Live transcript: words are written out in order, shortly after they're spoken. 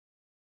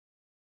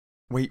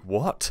Wait,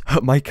 what?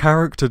 My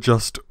character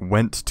just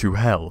went to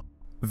hell.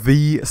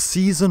 The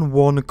Season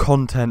 1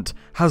 content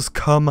has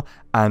come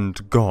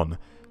and gone.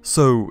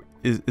 So,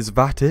 is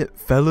that it,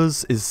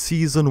 fellas? Is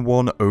Season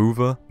 1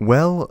 over?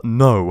 Well,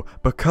 no,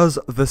 because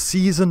the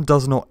season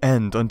does not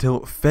end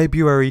until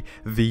February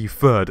the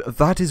 3rd.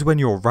 That is when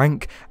your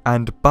rank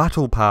and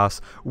battle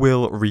pass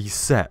will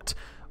reset.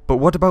 But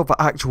what about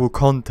the actual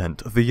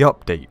content, the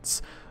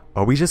updates?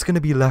 Are we just going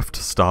to be left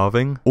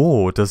starving?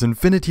 Or does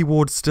Infinity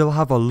Ward still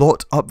have a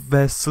lot up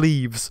their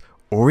sleeves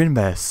or in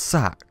their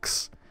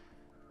sacks?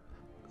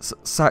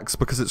 Sacks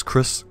because it's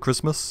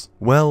Christmas?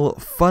 Well,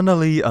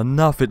 funnily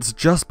enough, it's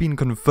just been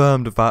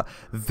confirmed that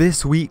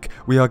this week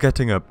we are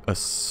getting a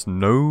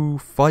snow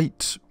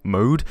fight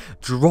mode,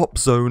 drop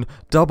zone,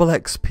 double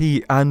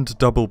XP and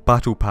double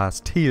battle pass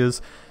tiers.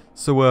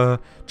 So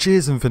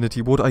cheers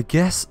Infinity Ward. I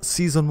guess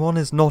Season 1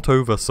 is not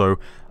over, so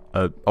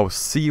I'll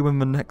see you in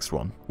the next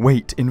one.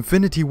 Wait,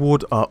 Infinity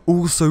Ward are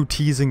also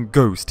teasing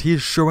Ghost. He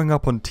is showing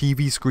up on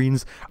TV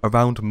screens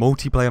around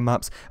multiplayer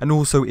maps and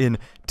also in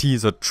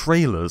teaser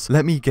trailers.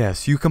 Let me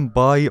guess, you can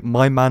buy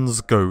my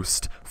man's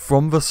Ghost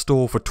from the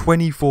store for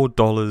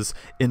 $24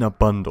 in a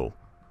bundle.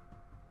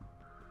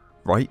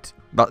 Right?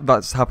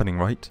 That's happening,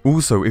 right?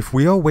 Also, if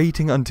we are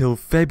waiting until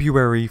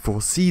February for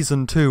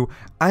Season 2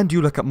 and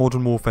you look at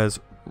Modern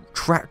Warfare's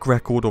track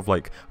record of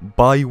like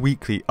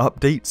bi-weekly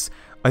updates,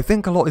 I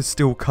think a lot is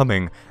still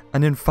coming,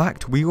 and in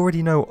fact we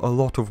already know a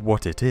lot of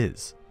what it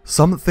is.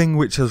 Something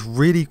which has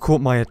really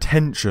caught my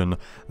attention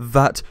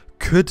that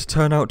could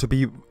turn out to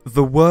be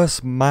the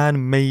worst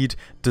man-made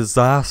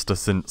disaster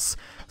since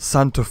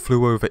Santa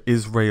flew over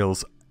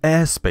Israel's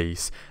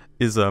airspace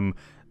is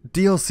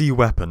DLC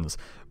weapons.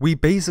 We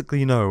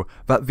basically know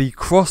that the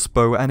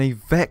crossbow and a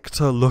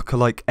Vector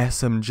lookalike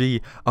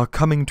SMG are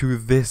coming to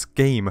this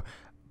game,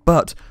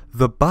 but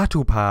the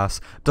Battle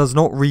Pass does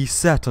not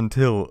reset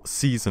until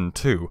Season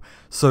 2,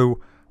 so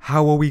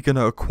how are we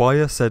gonna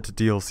acquire said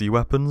DLC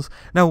weapons?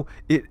 Now,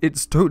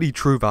 it's totally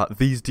true that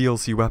these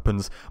DLC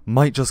weapons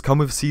might just come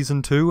with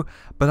Season 2,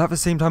 but at the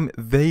same time,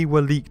 they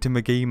were leaked in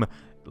the game,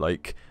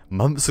 like,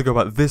 months ago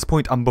at this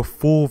point and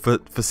before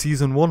the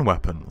Season 1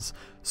 weapons.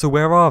 So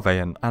where are they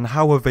and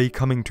how are they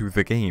coming to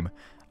the game?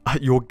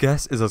 Your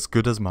guess is as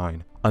good as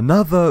mine.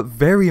 Another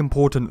very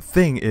important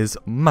thing is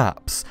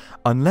maps.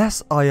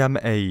 Unless I am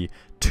a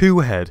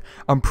two-head,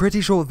 I'm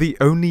pretty sure the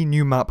only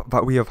new map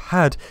that we have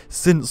had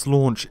since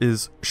launch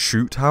is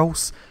Shoot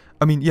House.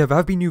 I mean, yeah, there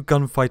have been new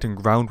gunfight and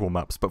ground war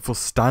maps, but for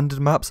standard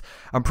maps,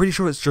 I'm pretty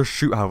sure it's just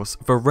Shoot House.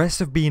 The rest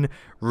have been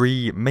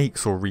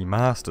remakes or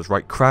remasters,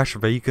 right? Crash,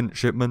 Vacant,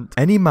 Shipment.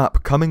 Any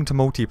map coming to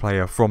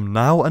multiplayer from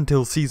now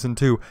until Season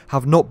 2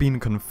 have not been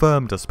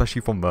confirmed,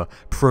 especially from the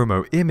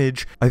promo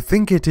image. I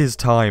think it is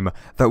time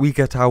that we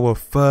get our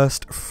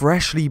first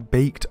freshly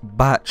baked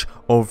batch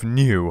of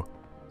new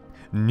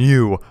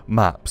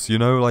maps, you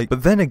know, like,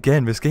 but then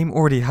again, this game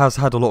already has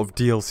had a lot of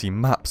DLC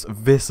maps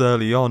this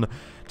early on.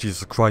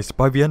 Jesus Christ,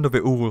 by the end of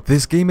it all,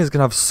 this game is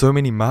gonna have so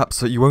many maps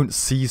that you won't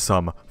see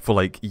some for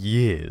like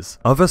years.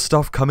 Other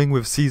stuff coming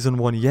with Season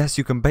 1, yes,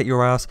 you can bet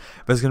your ass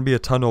there's gonna be a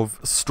ton of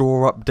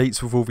store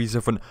updates with all these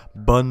different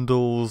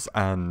bundles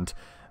and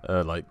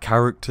like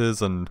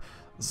characters and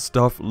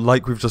stuff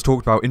like we've just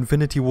talked about.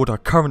 Infinity Ward are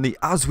currently,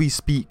 as we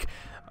speak,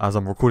 as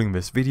I'm recording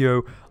this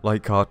video,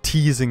 like are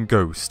teasing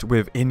Ghost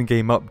with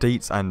in-game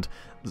updates and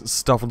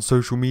stuff on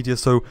social media,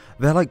 so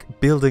they're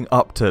like building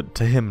up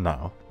to him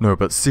now. No,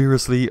 but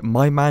seriously,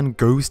 my man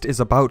Ghost is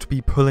about to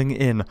be pulling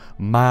in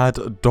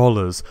mad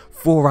dollars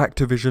for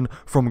Activision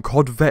from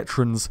COD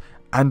veterans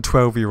and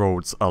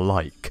 12-year-olds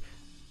alike.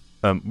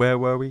 Where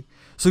were we?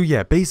 So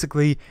yeah,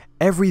 basically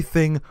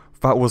everything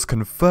that was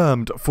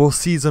confirmed for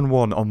Season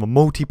 1 on the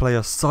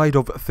multiplayer side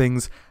of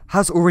things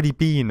has already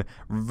been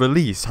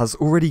released, has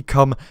already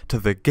come to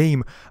the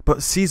game,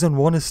 but Season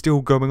 1 is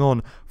still going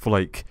on for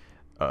like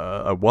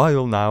a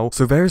while now,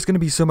 so there is going to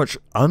be so much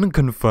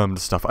unconfirmed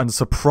stuff and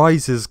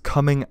surprises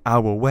coming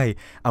our way,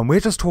 and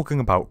we're just talking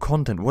about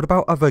content. What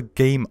about other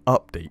game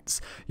updates?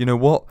 You know,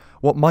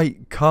 what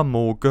might come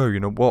or go, you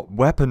know, what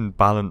weapon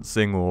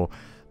balancing or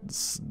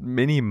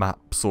mini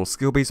maps or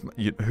skill-based,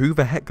 who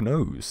the heck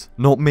knows?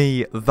 Not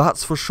me,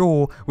 that's for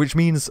sure, which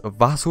means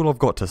that's all I've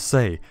got to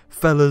say.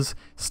 Fellas,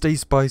 stay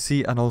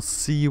spicy and I'll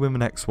see you in the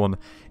next one.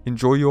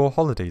 Enjoy your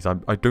holidays.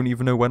 I don't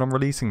even know when I'm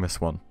releasing this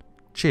one.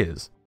 Cheers.